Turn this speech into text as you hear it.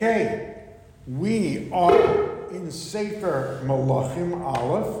Okay, we are in Sefer Melachim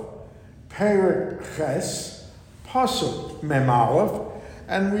Aleph, Perek Ches, Pasuk Mem Aleph,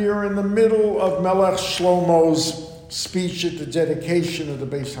 and we are in the middle of Melech Shlomo's speech at the dedication of the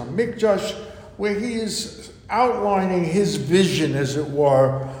Beis HaMikdash, where he is outlining his vision, as it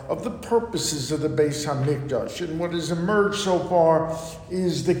were, of the purposes of the Beis HaMikdash. And what has emerged so far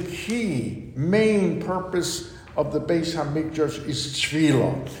is the key, main purpose of the Beis HaMikdash is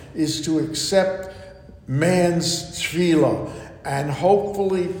tefillah, is to accept man's tefillah. And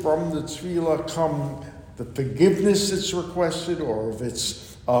hopefully from the tefillah come the forgiveness that's requested, or if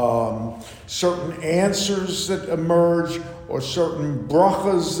it's certain answers that emerge, or certain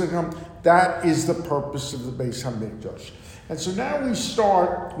brachas that come. That is the purpose of the Beis HaMikdash. And so now we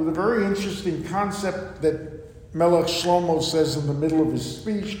start with a very interesting concept that Melech Shlomo says in the middle of his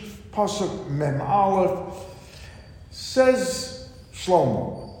speech, Pasuk Mem Aleph. Says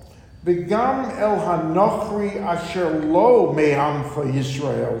Shlomo, V'gam el hanochri asher lo me'amcha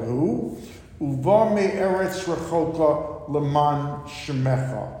Yisrael hu, uva me'eretz rechoka leman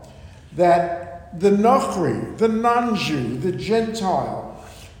shemecha. That the Nochri, the non-Jew, the Gentile,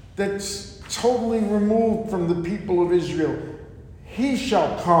 that's totally removed from the people of Israel, he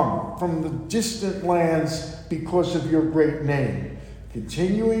shall come from the distant lands because of your great name.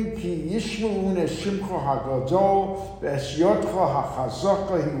 Continuing, Ki yishma'un eshimcha hagadol ve'esyotcha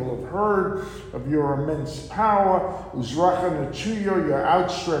hachazaka, he will have heard of your immense power, uzracha netuyo, your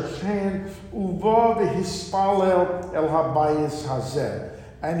outstretched hand, uva v'hispalel el habayis hazeh,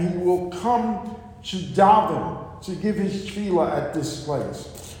 and he will come to daven, to give his tefillah at this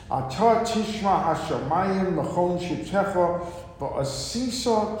place. Ata tishma hashamayim mechon shitecha,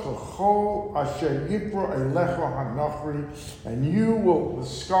 V'asisa kachol asher yikra elecha hanachri, and the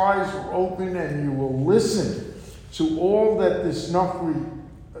skies will open and you will listen to all that this nachri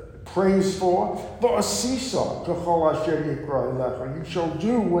prays for. V'asisa kachol asher yikra elecha, you shall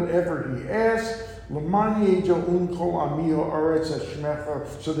do whatever he asks. L'man yeda'un kol amiha aretz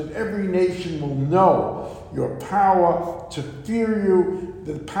hashmecha, so that every nation will know your power to fear you,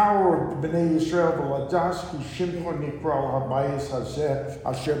 the power of Bnei Yisrael, v'ladas ki shimcha nikra al habayis hazeh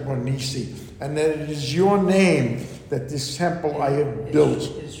asher bonisi, and that it is your name that this temple I have built.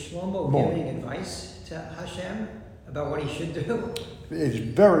 Is Shlomo giving advice to Hashem about what he should do? It's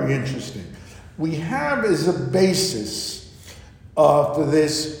very interesting. We have as a basis for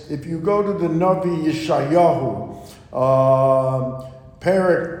this, if you go to the Navi Yeshayahu,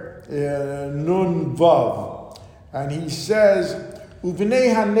 Perek Nun Vav, and he says,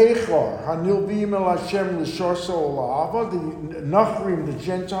 Uvnei hanechar hanilvim el Hashem l'shorso la'ava, the Nachrim, the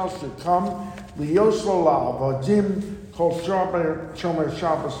Gentiles, should come liyoslo la'avadim kol shomer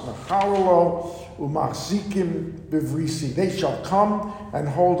Shabbos mechalalo umachzikim bevrisi. They shall come and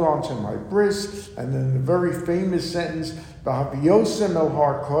hold on to my bris. And then the very famous sentence, V'haviyosem el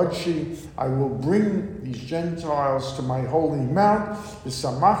har kodshi, I will bring these Gentiles to my holy mount.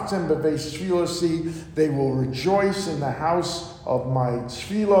 V'samachtem beveis tefilasi, they will rejoice in the house of my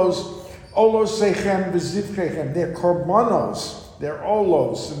tefillos. Olosechem v'zivchechem, their korbanos, their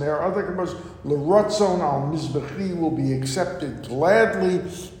olos, and their other korbanos, l'rotzon al mizbechi, will be accepted gladly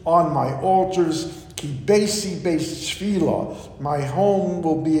on my altars. Ki beisi beis tefillah, my home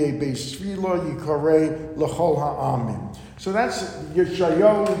will be a beis tefillah, yikarei l'chol ha'amim. So that's,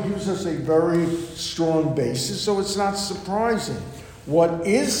 Yeshayahu gives us a very strong basis, so it's not surprising. What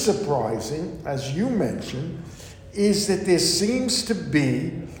is surprising, as you mentioned, is that there seems to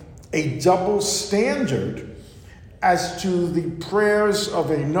be a double standard as to the prayers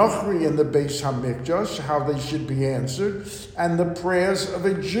of a Nochri in the Beis HaMikdash, how they should be answered, and the prayers of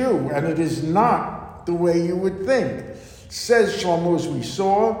a Jew, and it is not the way you would think. Says Shlomo, as we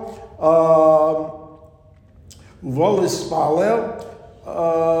saw, V'olispalel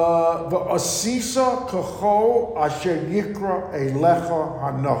v'asisa kachol asher yikra elecha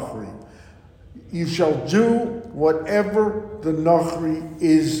hanochri. You shall do whatever the Nochri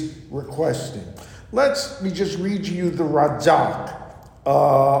is requesting. Let me just read you the Radak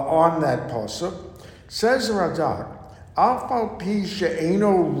on that pasuk. Says the Radak, Afal pi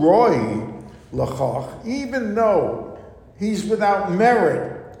she'eno roi lachach, even though he's without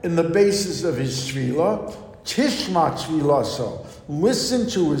merit in the basis of his tefillah, tishma tefillah, listen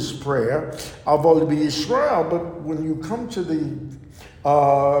to his prayer, avol b'Yisrael, but when you come to the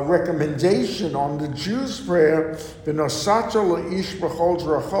recommendation on the Jews' prayer, v'nosato la'ish b'chol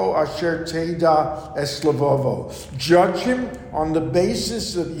dracho asher teida es levovo. Judge him on the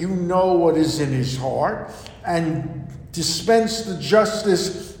basis that you know what is in his heart, and dispense the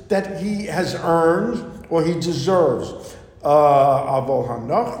justice that he has earned or he deserves. Avol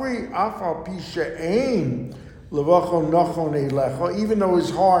hanachri afal pi she'ein levacho nachon eilecha, even though his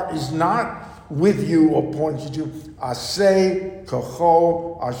heart is not with you or points you to, aseh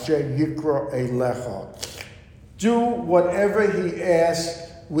kacho asher yikra eilecha. Do whatever he asks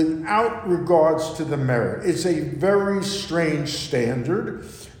without regards to the merit. It's a very strange standard.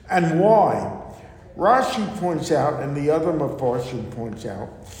 And why? Rashi points out, and the other Mefarshim points out,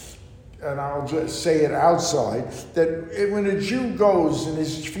 and I'll just say it outside, that when a Jew goes and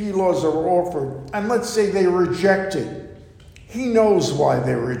his tefillos are offered, and let's say they reject it, he knows why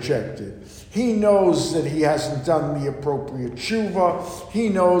they're rejected. He knows that he hasn't done the appropriate tshuva. He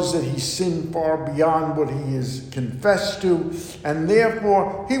knows that he's sinned far beyond what he has confessed to, and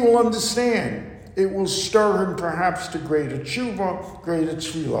therefore he will understand. It will stir him perhaps to greater tshuva, greater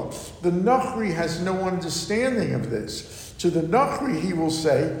tefillah. The Nachri has no understanding of this. To the Nachri, he will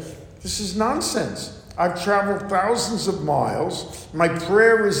say, this is nonsense. I've traveled thousands of miles. My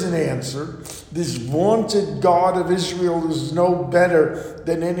prayer isn't answered. This vaunted God of Israel is no better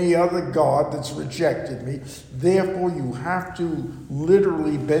than any other God that's rejected me. Therefore, you have to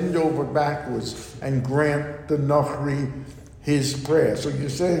literally bend over backwards and grant the Nachri his prayer. So you're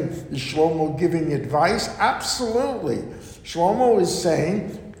saying, is Shlomo giving advice? Absolutely. Shlomo is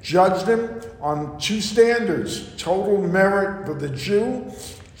saying, judge them on two standards: total merit for the Jew.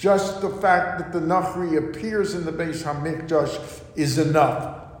 Just the fact that the Nachri appears in the Beis HaMikdash is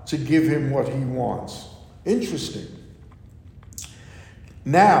enough to give him what he wants. Interesting.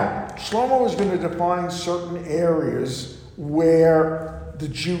 Now, Shlomo is going to define certain areas where the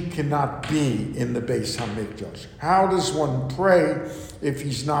Jew cannot be in the Beis HaMikdash. How does one pray if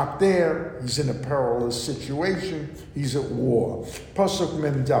he's not there? He's in a perilous situation. He's at war. Pasuk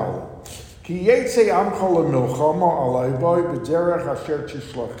Mem Daled. Ki yetze amcha lemilchama alay boy b'derech asher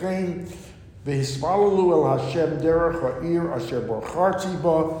tishlachem v'hispalalu el Hashem derech ha'ir asher borcharti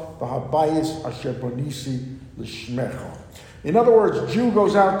ba v'habayis asher bonisi l'shmecha. In other words, Jew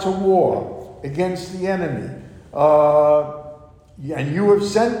goes out to war against the enemy, and you have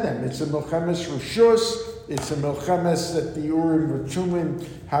sent them. It's a milchemes rishus. It's a milchemes that the Urim v'Tumim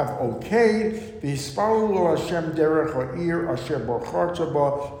have okayed. V'hispalalu Hashem derech ha'ir asher borcharta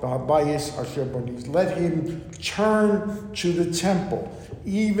ba v'habayis asher bonis. Let him turn to the temple,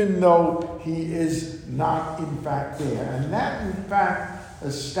 even though he is not in fact there. And that, in fact,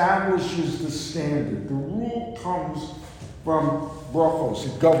 establishes the standard. The rule comes from brachos.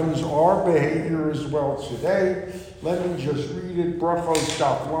 It governs our behavior as well today. Let me just read it. Brachos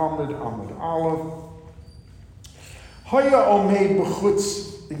Daf Lamed Amud Aleph. Haya omeid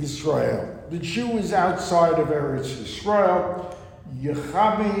b'chutz Yisrael. The Jew is outside of Eretz Yisrael.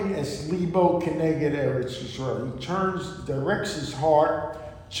 Yechavein es libo keneged Eretz Yisrael. He directs his heart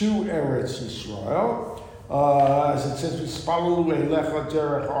to Eretz Yisrael. As it says, V'spalalu eilecha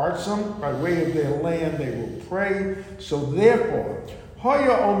derech artzam. By way of their land they will pray. So therefore, Haya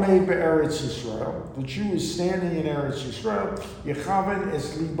omeid be'eretz Yisrael. The Jew is standing in Eretz Yisrael. Yechaven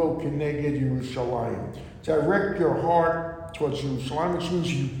es libo keneged Yerushalayim. Direct your heart towards Yerushalayim, which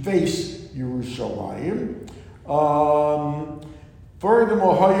means you face Yerushalayim.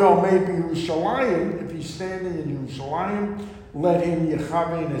 Furthermore, Haya omeid be'Yerushalayim. If he's standing in Yerushalayim, let him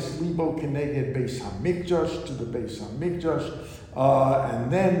yechaven es libo keneged Beis HaMikdash, to the Beis HaMikdash.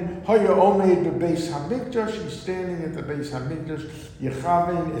 And then Haya omeid beBeis HaMikdash. He's standing at the Beis HaMikdash.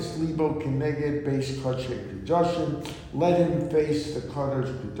 Yechaven es libo keneged Beis Kodesh Kedashim. Let him face the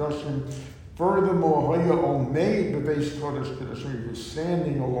Kodesh Kedashim. Furthermore, Haya omeid beBeis Kodesh Kedashim. He was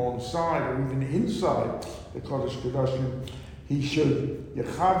standing alongside or even inside the Kodesh Kedashim. He should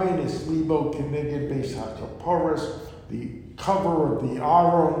yechaven es libo keneged Beis HaKaparos, the cover of the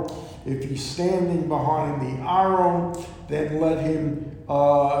Aron. If he's standing behind the Aron, then let him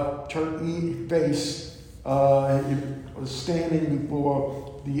face standing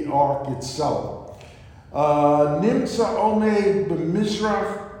before the ark itself. Nimtza omeid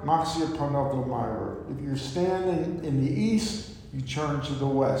b'mizrach machzir panav l'mayrav. If you're standing in the east, you turn to the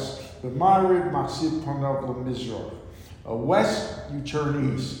west. B'mayrav machzir panav l'mizrach. West, you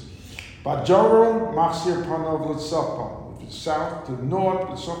turn east. B'darom machzir panav l'tzapon. South to north,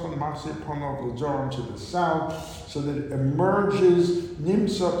 to the south, so that it emerges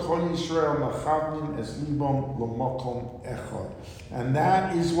Nimsa Kol Yisrael Nachavnin as Libom L'Makom Echad. And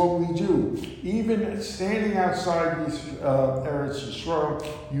that is what we do. Even standing outside Eretz Yisrael,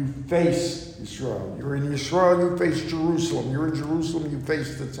 you face Yisrael. You're in Yisrael, you face Jerusalem. You're in Jerusalem, you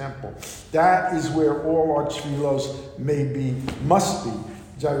face the temple. That is where all our tefillos must be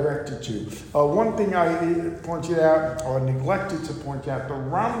directed to. One thing I pointed out, or neglected to point out, the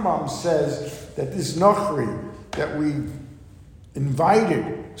Rambam says that this Nachri that we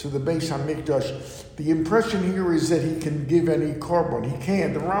invited to the Beis HaMikdash, the impression here is that he can give any korban. He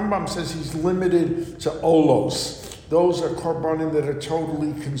can't. The Rambam says he's limited to olos. Those are korbanim that are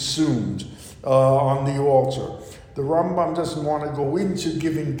totally consumed on the altar. The Rambam doesn't want to go into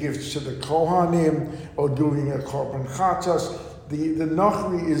giving gifts to the Kohanim or doing a korban chatas. The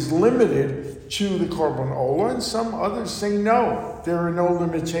Nachri is limited to the korban olah, and some others say no, there are no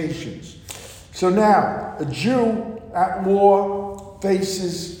limitations. So now, a Jew at war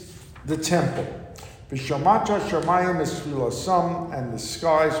faces the temple. V'shamata shamayim es tfilasam, and the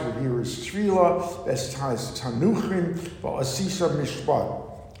skies will hear his tefillah, es tanuchim, v'asisa mishpat,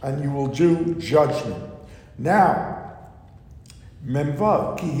 and you will do judgment. Now,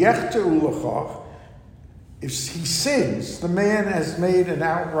 memvav, ki yechteu l'chach, if he sins, the man has made an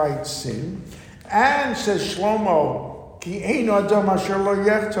outright sin, and says Shlomo, ki ein adam asher lo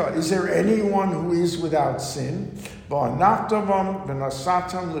yechta, is there anyone who is without sin? V'anachtavam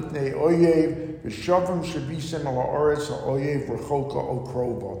v'nasatam l'pnei oyev v'shavim shabisem ala oretz ha'oyev v'choka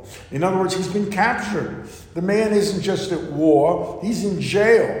okrova. In other words, he's been captured. The man isn't just at war, he's in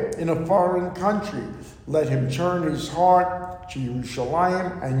jail in a foreign country. Let him turn his heart to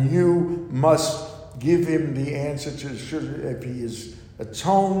Yerushalayim, and you must give him the answer to if he is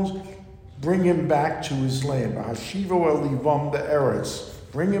atoned, bring him back to his land. Hashivo elivam be'eretz.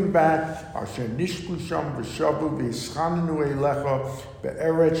 Bring him back. Asher nishpu sham v'shavu v'yischanenu elecha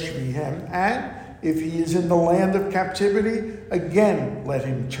be'eretz shvihem. And if he is in the land of captivity, again, let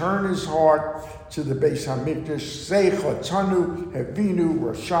him turn his heart to the Beis HaMikdash. Zeicha tanu hevinu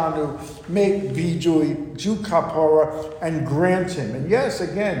rashanu. Make vidui, do kapara, and grant him. And yes,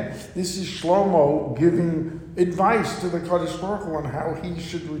 again, this is Shlomo giving advice to the Kadosh Baruch Hu on how he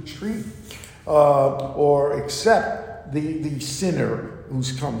should retreat or accept the sinner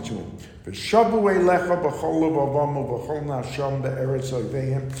who's come to him. And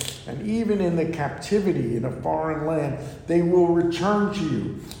even in the captivity in a foreign land, they will return to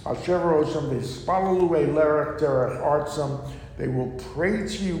you. They will pray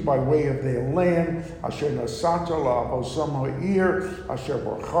to you by way of their land. Asher nasata la'avosam ha'ir, asher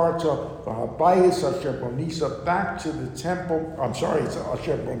borcharta v'habayis, asher bonisa, back to the temple. I'm sorry, it's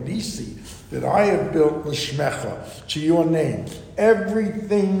asher bonisi, that I have built l'shmecha, to your name.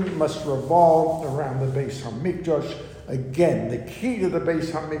 Everything must revolve around the Beis HaMikdash. Again, the key to the Beis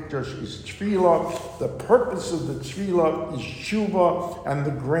HaMikdash is tefillah. The purpose of the tefillah is tshuva and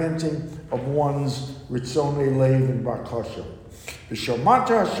the granting of one's ritzonei leiv and bakasha.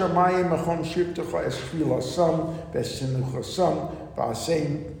 V'shamata hashamayim mechom shivtecha es tfilasam v'esinuchasam v'aseim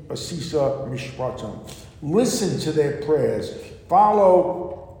basisa mishpatam. Listen to their prayers.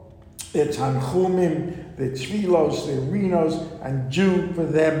 Follow their tanchumim, their tfilos, their rinos, and do for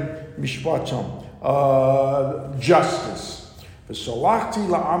them mishpatam, justice. And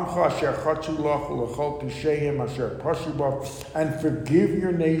forgive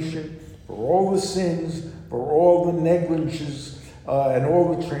your nation for all the sins, for all the negligences, and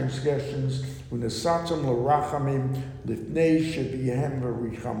all the transgressions.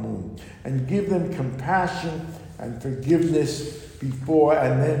 And give them compassion and forgiveness before,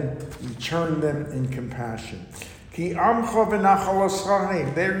 and then return them in compassion. Ki amcha v'nachal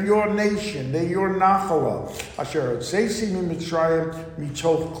asrahim. They're your nation. They're your nachala. Asher otzeisi mitzrayim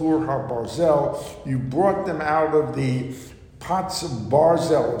mitoch klur ha-barzel. You brought them out of the pots of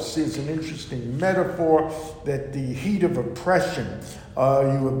barzel. It's an interesting metaphor that the heat of oppression,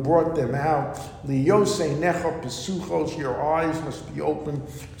 you have brought them out. Liyosei necha pesuchos. Your eyes must be open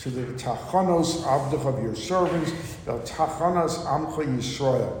to the tachanos avdach of your servants. The tachanos amcha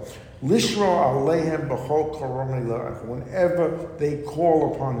Yisrael. Lishro alehem b'chol karom elach. Whenever they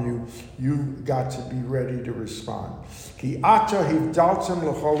call upon you, you've got to be ready to respond. Ki ata hivdaltem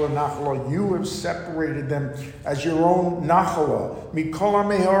l'chol nachala. You have separated them as your own nachala. Mikol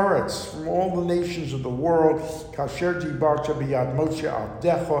ha'meharetz, from all the nations of the world. Kasher dibarta b'yad Moshe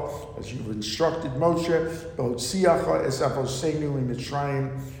avdecha, as you've instructed Moshe. B'hotziacha es avosenu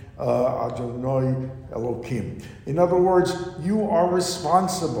mitzrayim. Adonai Elokim. In other words, you are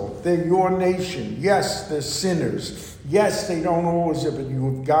responsible. They're your nation. Yes, they're sinners. Yes, they don't always, but you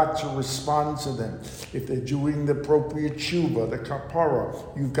have got to respond to them. If they're doing the appropriate tshuva, the kapara,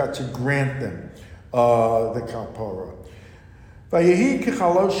 you've got to grant them the kapara. Vayehi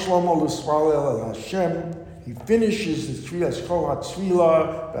kechalo Shlomo l'sparel el Hashem. He finishes the tefillah, kol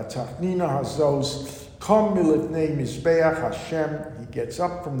ha-tefillah, v'tachnina hazos. Come militnei mizbeach Hashem. He gets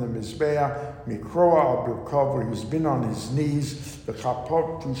up from the mizbeach, mikroa al birkov, where he's been on his knees. The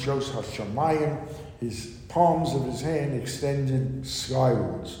chapot pushos hashamayim, his palms of his hand extended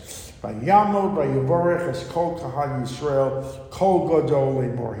skywards. Vayamod vayavorech es kol kahal Yisrael kol gadol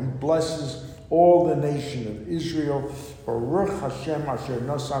lemor. He blesses all the nation of Israel. Baruch Hashem asher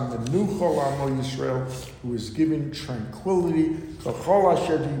nasan menucha l'amo Yisrael, who is giving tranquility. Kachol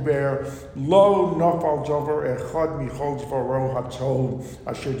asher diber lo nafal davar echad michol dvaro hatov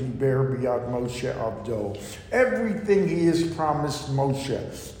asher diber biyad Moshe abdo. Everything he has promised Moshe,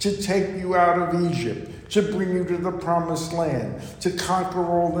 to take you out of Egypt, to bring you to the promised land, to conquer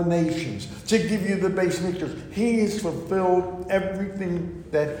all the nations, to give you the base mikdash. He has fulfilled everything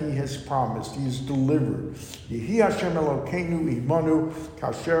that he has promised. He has delivered. Yehi Hashem Elokeinu imanu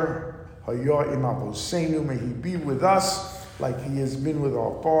kasher haya im avosenu. May he be with us like he has been with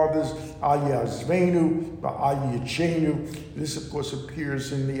our fathers. Al yazvenu va'al yichenu. This, of course,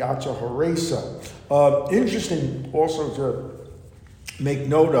 appears in the Atzah Haresa. Interesting also to make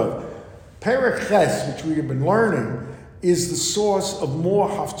note of. Perek Ches, which we have been learning, is the source of more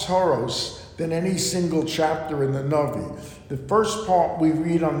haftaros than any single chapter in the Navi. The first part we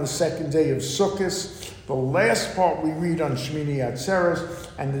read on the second day of Sukkot, the last part we read on Shmini Atzeres,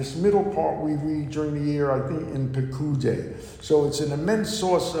 and this middle part we read during the year, I think, in Pekudei. So it's an immense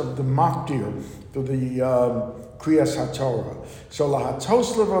source of the Makdir for the Kriyas HaTorah. So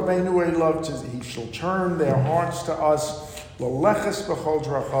Lahatos Levavenu Elav, he shall turn their hearts to us, L'leches b'chol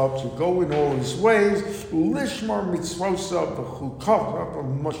drachav, to go in all his ways, Lishmar mitzvosav v'chukav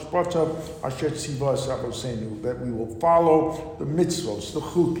v'mishpatav asher tzivas avosenu, that we will follow the mitzvos, the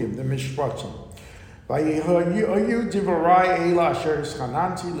chukim, the mishpatim. Vayehayu divarai ela asher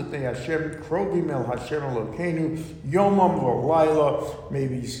eschananti l'pnei Hashem krovim el Hashem Elokeinu yomam v'layla. May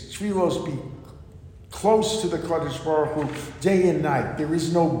these tefillos be close to the Kadosh Baruch Hu day and night. There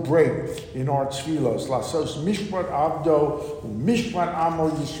is no break in our tefillos. Lasos mishpat avdo, mishpat amo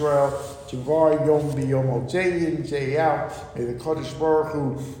Yisrael, tivar yom biyomo, day in, day out. May the Kadosh Baruch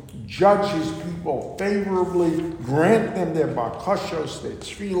Hu judge his people favorably, grant them their bakashos, their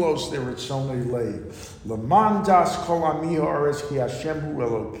tefillos, their etzonei leiv. Leman das kol ami haaretz ki Hashem hu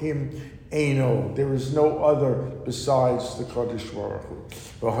Elokim Eino. There is no other besides the Kadosh Baruch Hu.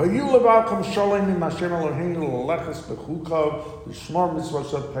 V'hayu levakom shalom im Hashem Eloheinu l'leches b'chukav l'shmar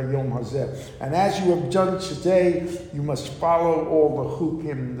mitzvosot kayom hazeh. And as you have done today, you must follow all the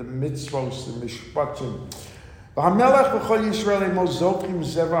chukim, the mitzvos, the mishpatim. V'hamelech v'chol Yisrael imo zokim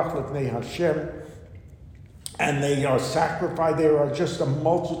zevach l'pnei Hashem. And they are sacrificed. There are just a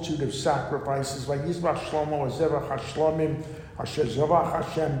multitude of sacrifices. Vayizbach Shlomo zevach hashlomim asher zevach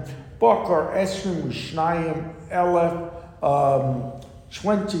Hashem. Bakar Esrim Rishnayim Elef,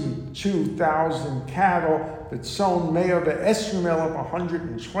 22,000 cattle, Betzon Meir Esrim Elef,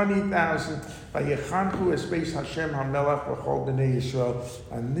 120,000, Vayechanchu Esbeis Hashem HaMelech V'chol B'nei Yisrael,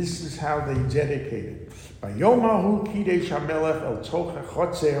 and this is how they dedicated. Vayomahu Kidesh HaMelech El Toch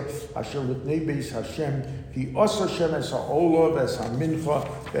HaChotzer Asher L'pnei Beis Hashem Ki Os Hashem Es HaOlav Es HaMincha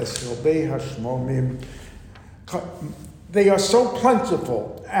Es Hilbei HaShmomim. They are so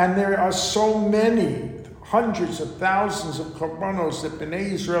plentiful, and there are so many, hundreds of thousands of korbanos that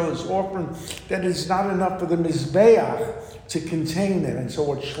Bnei Israel is offering, that it's not enough for the Mizbeach to contain them. And so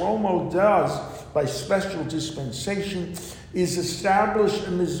what Shlomo does, by special dispensation, is establish a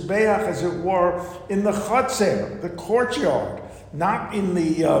Mizbeach, as it were, in the Chatzer, the courtyard, not in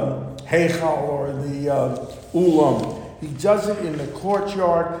the Heichal or the Ulam. He does it in the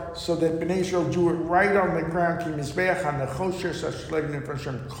courtyard so that Bnei Israel do it right on the ground. It is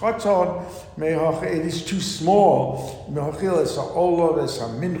too small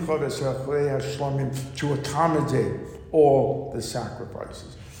to accommodate all the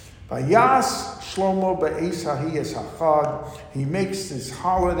sacrifices. Vayas Shlomo be'es ha'hiyas hachad. He makes this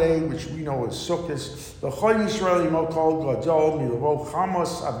holiday, which we know as Sukkot. The Chol Yisrael imokol gadol milavo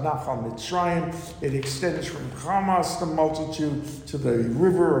Chamas ad Nachal Mitzrayim. It extends from Chamas, the multitude, to the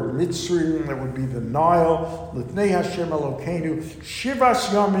river of Mitzrayim, that would be the Nile. L'pnei Hashem Elokeinu shivas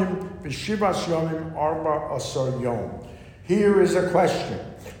yomim v'shivas yomim arba asar yom. Here is a question.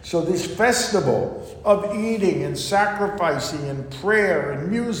 So this festival of eating and sacrificing and prayer and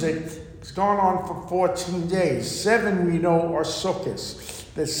music has gone on for 14 days. 7 we know are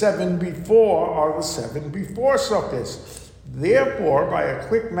Sukkot. The 7 before are the 7 before Sukkot. Therefore, by a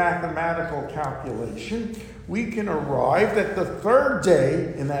quick mathematical calculation, we can arrive that the third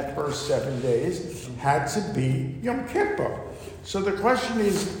day in that first 7 days had to be Yom Kippur. So the question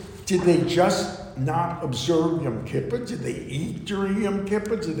is, did they just not observe Yom Kippur? Did they eat during Yom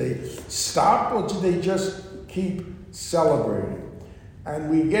Kippur? Did they stop, or did they just keep celebrating?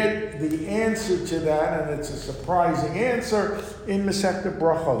 And we get the answer to that, and it's a surprising answer, in Masechta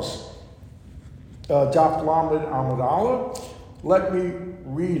Brachos, Daf Lamed Amud Aleph. Let me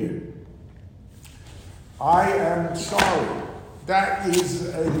read it. I am sorry. That is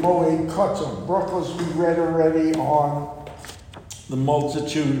a Moed Katan. Brachos we read already on the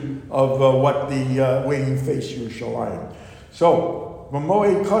multitude of what the way you face Yerushalayim. So,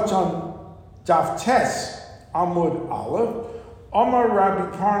 Moed Katan Daf Tes Amud Aleph. Amar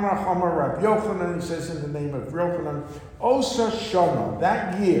Rabbi Karnach, Amar Rabbi Yochanan, he says in the name of Yochanan, Osa Shana,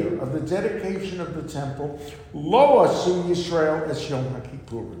 that year of the dedication of the temple, Lo Asu Yisrael es Yom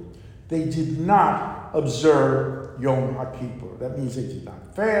HaKippurim. They did not observe Yom HaKippur. That means they did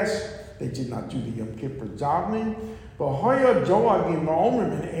not fast, they did not do the Yom Kippur davening, but Hoya Doagim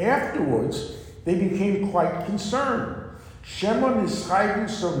Ma'omrim, and afterwards they became quite concerned. Shema Nishaygu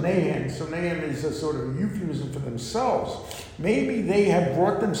Sonehem. Sonehem is a sort of euphemism for themselves. Maybe they had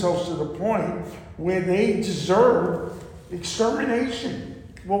brought themselves to the point where they deserve extermination.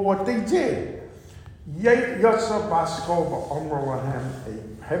 Well, what they did. Yotza Baskova Amr Lahem,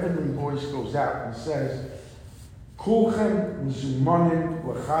 a heavenly voice goes out and says, Kulchem Mizumanim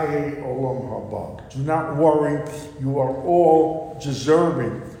L'chaye Olam Haba. Do not worry, you are all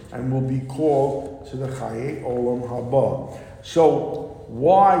deserving and will be called to the Chaye Olam Haba. So,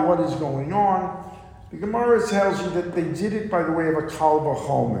 why? What is going on? The Gemara tells you that they did it by the way of a Kal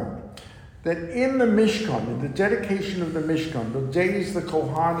V'chomer. That in the Mishkan, in the dedication of the Mishkan, the days the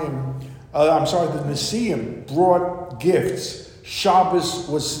Kohanim, the Nesiim brought gifts, Shabbos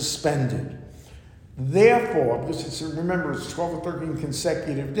was suspended. Therefore, because remember it's 12 or 13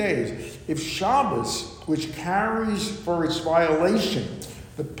 consecutive days, if Shabbos, which carries for its violation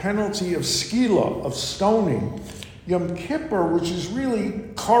the penalty of skila, of stoning, Yom Kippur, which is really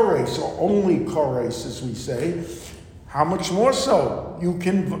kores, or only kores, as we say, how much more so? You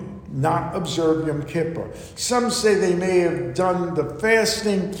can not observe Yom Kippur. Some say they may have done the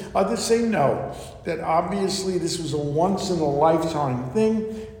fasting. Others say no, that obviously this was a once-in-a-lifetime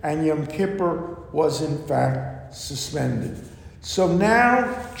thing, and Yom Kippur was in fact suspended. So now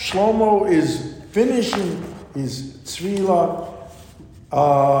Shlomo is finishing his tefillah.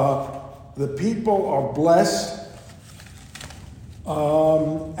 The people are blessed,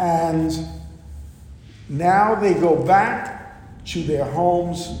 and now they go back to their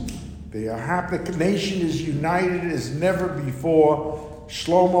homes. They are happy. The nation is united as never before.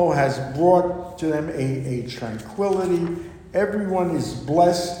 Shlomo has brought to them a tranquility. Everyone is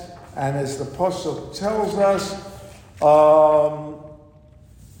blessed, and as the Pasuk tells us,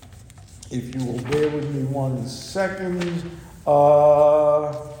 if you will bear with me 1 second.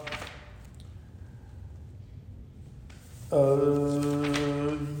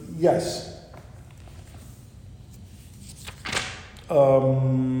 Yes.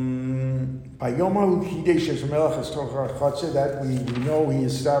 By Yomahu Kidesh as Melech has told that we know he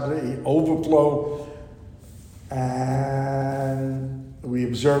established an overflow, and we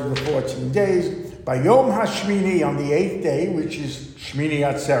observe the 14 days. By Yom Hashmini, on the 8th day, which is Shmini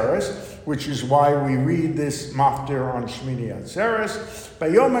Atzeres, which is why we read this maftir on Shmini Atzeres. By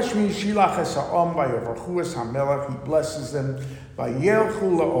Yom Hashmini Shilach es ha'om, by Yovarchu es ha'melech, he blesses them. By Yelchu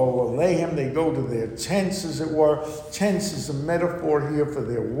la'ol alehem, they go to their tents, as it were. Tents is a metaphor here for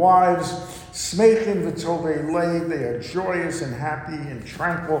their wives. Smeichim v'tovei leiv, they are joyous and happy and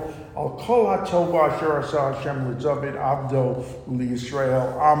tranquil. Al kol ha'tova asher asa Hashem l'David abdo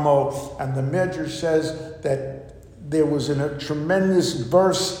u'liyisrael amo. And the Medrash says that there was a tremendous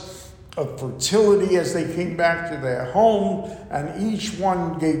burst of fertility as they came back to their home, and each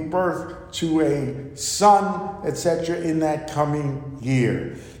one gave birth to a son, etc., in that coming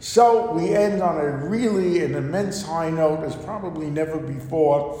year. So we end on an immense high note, as probably never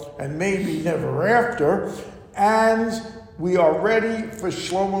before, and maybe never after, and we are ready for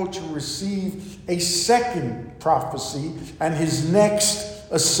Shlomo to receive a second prophecy, and his next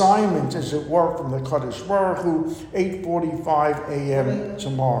assignment, as it were, from the Kadosh Baruch Hu, 8:45 a.m.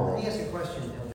 tomorrow. Let me ask a question.